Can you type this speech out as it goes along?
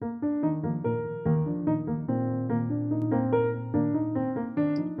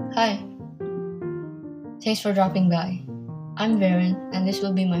Hi, thanks for dropping by. I'm Varen, and this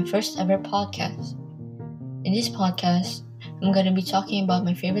will be my first ever podcast. In this podcast, I'm gonna be talking about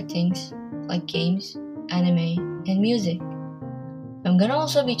my favorite things like games, anime, and music. I'm gonna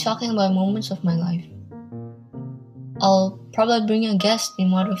also be talking about moments of my life. I'll probably bring a guest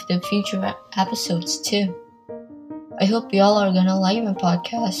in one of the future episodes too. I hope y'all are gonna like my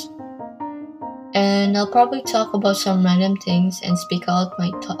podcast. And I'll probably talk about some random things and speak out my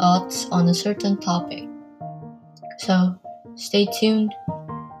thoughts on a certain topic. So, stay tuned.